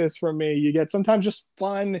analysis from me. You get sometimes just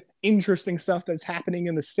fun, interesting stuff that's happening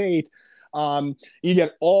in the state. You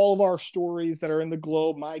get all of our stories that are in the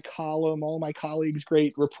Globe, my column, all my colleagues'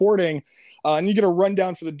 great reporting, and you get a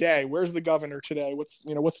rundown for the day. Where's the governor today?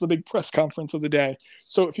 What's the big press conference of the day?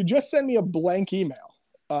 So if you just send me a blank email,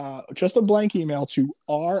 to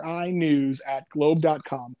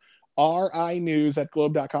rinews@globe.com,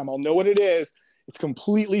 rinews@globe.com. I'll know what it is. It's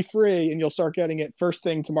completely free, and you'll start getting it first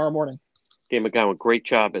thing tomorrow morning. Dan McGowan, great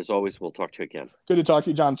job as always. We'll talk to you again. Good to talk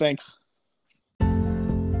to you, John. Thanks.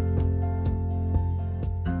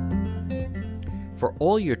 For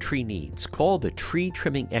all your tree needs, call the tree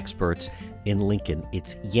trimming experts in Lincoln.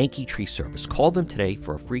 It's Yankee Tree Service. Call them today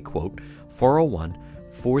for a free quote,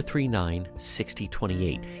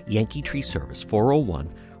 401-439-6028. Yankee Tree Service,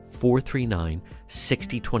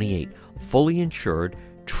 401-439-6028. Fully insured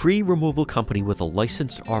tree removal company with a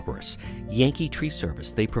licensed arborist. Yankee Tree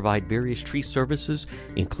Service. They provide various tree services,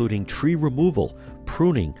 including tree removal,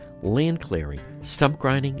 pruning, land clearing, stump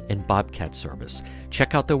grinding, and bobcat service.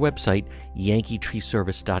 Check out their website,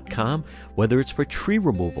 yankeetreeservice.com. Whether it's for tree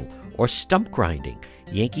removal or stump grinding,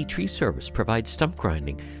 Yankee Tree Service provides stump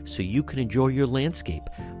grinding so you can enjoy your landscape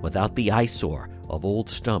without the eyesore of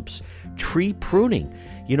old stumps. Tree pruning.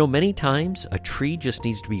 Many times a tree just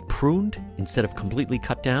needs to be pruned instead of completely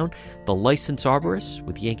cut down. The licensed arborists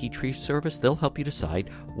with Yankee Tree Service, they'll help you decide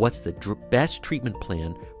what's the best treatment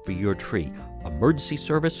plan for your tree. Emergency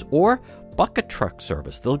service or bucket truck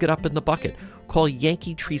service. They'll get up in the bucket. Call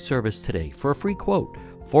Yankee Tree Service today for a free quote,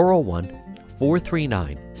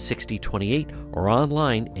 401-439-6028, or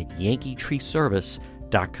online at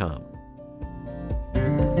yankeetreeservice.com.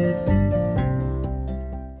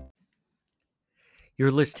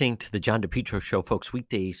 You're listening to the John DePietro Show, folks.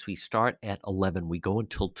 Weekdays, we start at 11. We go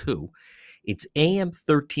until 2. It's AM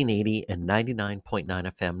 1380 and 99.9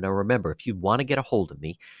 FM. Now, remember, if you want to get a hold of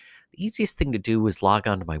me, the easiest thing to do is log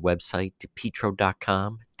on to my website,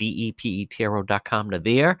 depetro.com, DEPETRO.com. Now,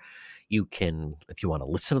 there you can, if you want to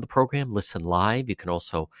listen to the program, listen live. You can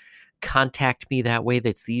also contact me that way.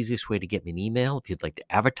 That's the easiest way to get me an email if you'd like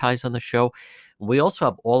to advertise on the show. And we also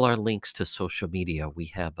have all our links to social media. We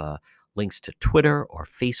have links to Twitter or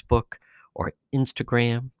Facebook or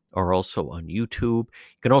Instagram are also on YouTube.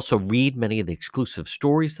 You can also read many of the exclusive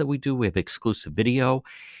stories that we do. We have exclusive video.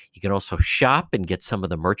 You can also shop and get some of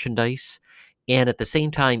the merchandise. And at the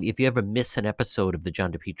same time, if you ever miss an episode of the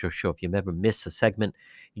John DePetro Show, if you ever miss a segment,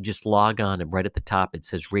 you just log on and right at the top it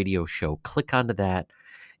says radio show. Click onto that.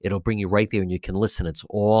 It'll bring you right there and you can listen. It's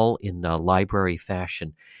all in library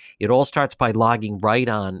fashion. It all starts by logging right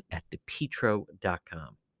on at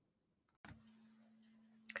depetro.com.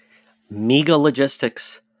 Mega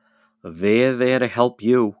Logistics. They're there to help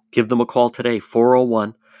you. Give them a call today,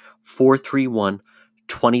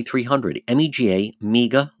 401-431-2300. MEGA,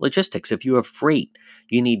 Mega Logistics. If you have freight,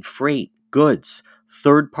 you need freight, goods,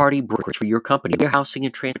 third-party brokerage for your company, warehousing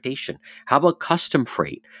and transportation. How about custom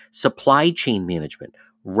freight, supply chain management,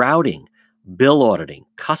 routing, bill auditing,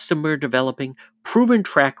 customer developing, proven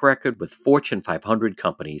track record with Fortune 500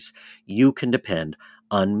 companies? You can depend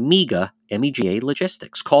on MEGA, MEGA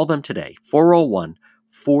Logistics. Call them today,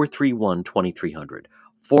 401-431-2300.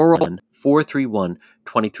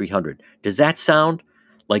 401-431-2300. Does that sound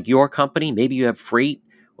like your company? Maybe you have freight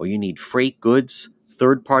or you need freight, goods,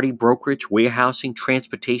 third-party brokerage, warehousing,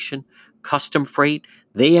 transportation, custom freight.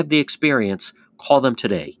 They have the experience. Call them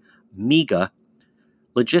today. MEGA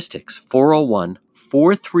Logistics,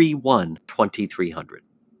 401-431-2300.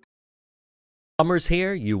 Summer's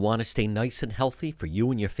here. You want to stay nice and healthy for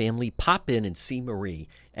you and your family? Pop in and see Marie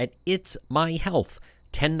at It's My Health,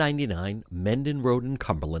 1099 Mendon Road in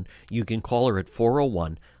Cumberland. You can call her at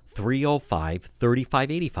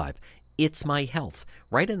 401-305-3585. It's My Health,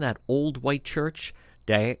 right in that old white church,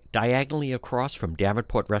 diagonally across from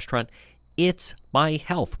Davenport Restaurant. It's My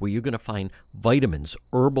Health, where you're going to find vitamins,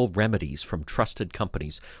 herbal remedies from trusted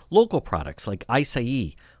companies, local products like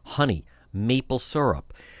acai, honey, maple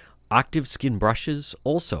syrup, Octave skin brushes,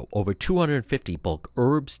 also over 250 bulk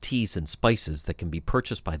herbs, teas, and spices that can be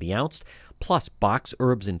purchased by the ounce, plus box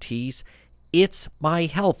herbs and teas. It's My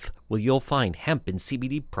Health, where you'll find hemp and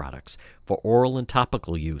CBD products for oral and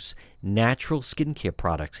topical use, natural skincare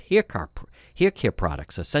products, hair care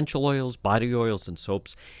products, essential oils, body oils, and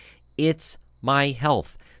soaps. It's My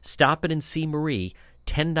Health. Stop in and see Marie,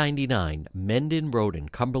 1099 Mendon Road in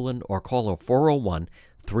Cumberland, or call her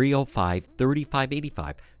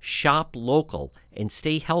 401-305-3585. Shop local and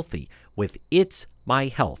stay healthy with It's My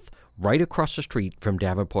Health, right across the street from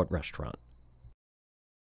Davenport Restaurant.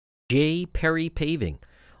 J. Perry Paving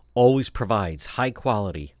always provides high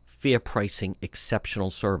quality, fair pricing, exceptional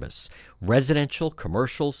service. Residential,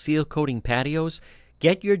 commercial, seal coating patios.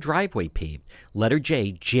 Get your driveway paved. Letter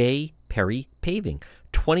J, J. Perry Paving.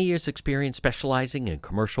 20 years experience specializing in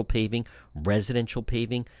commercial paving, residential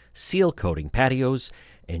paving, seal coating patios,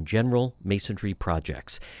 and general masonry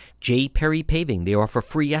projects. J. Perry Paving, they offer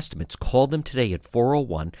free estimates. Call them today at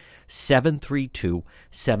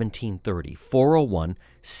 401-732-1730.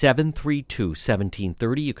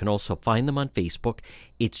 401-732-1730. You can also find them on Facebook.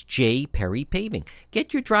 It's J. Perry Paving.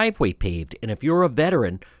 Get your driveway paved, and if you're a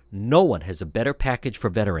veteran, no one has a better package for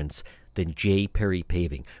veterans than J. Perry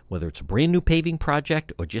Paving. Whether it's a brand new paving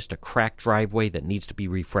project or just a cracked driveway that needs to be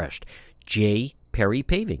refreshed, J. Perry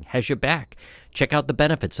Paving has your back. Check out the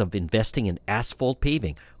benefits of investing in asphalt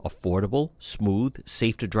paving. Affordable, smooth,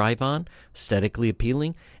 safe to drive on, aesthetically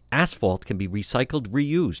appealing. Asphalt can be recycled,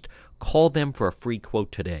 reused. Call them for a free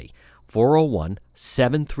quote today.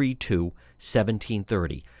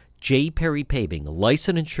 401-732-1730. J. Perry Paving, a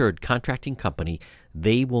licensed insured contracting company.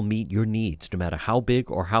 They will meet your needs no matter how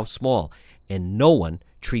big or how small. And no one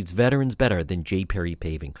treats veterans better than J. Perry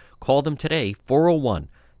Paving. Call them today,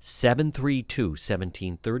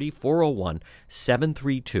 401-732-1730.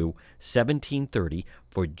 401-732-1730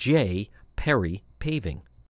 for J. Perry Paving.